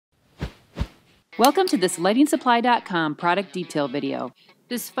Welcome to this LightingSupply.com product detail video.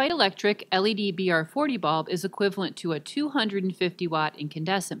 This FEIT electric LED BR40 bulb is equivalent to a 250 watt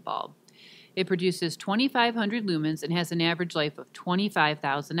incandescent bulb. It produces 2,500 lumens and has an average life of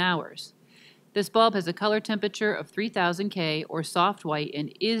 25,000 hours. This bulb has a color temperature of 3000 K or soft white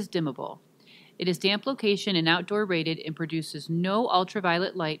and is dimmable. It is damp location and outdoor rated and produces no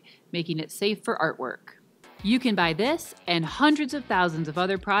ultraviolet light, making it safe for artwork. You can buy this and hundreds of thousands of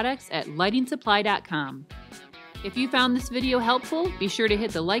other products at LightingSupply.com. If you found this video helpful, be sure to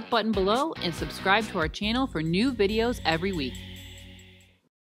hit the like button below and subscribe to our channel for new videos every week.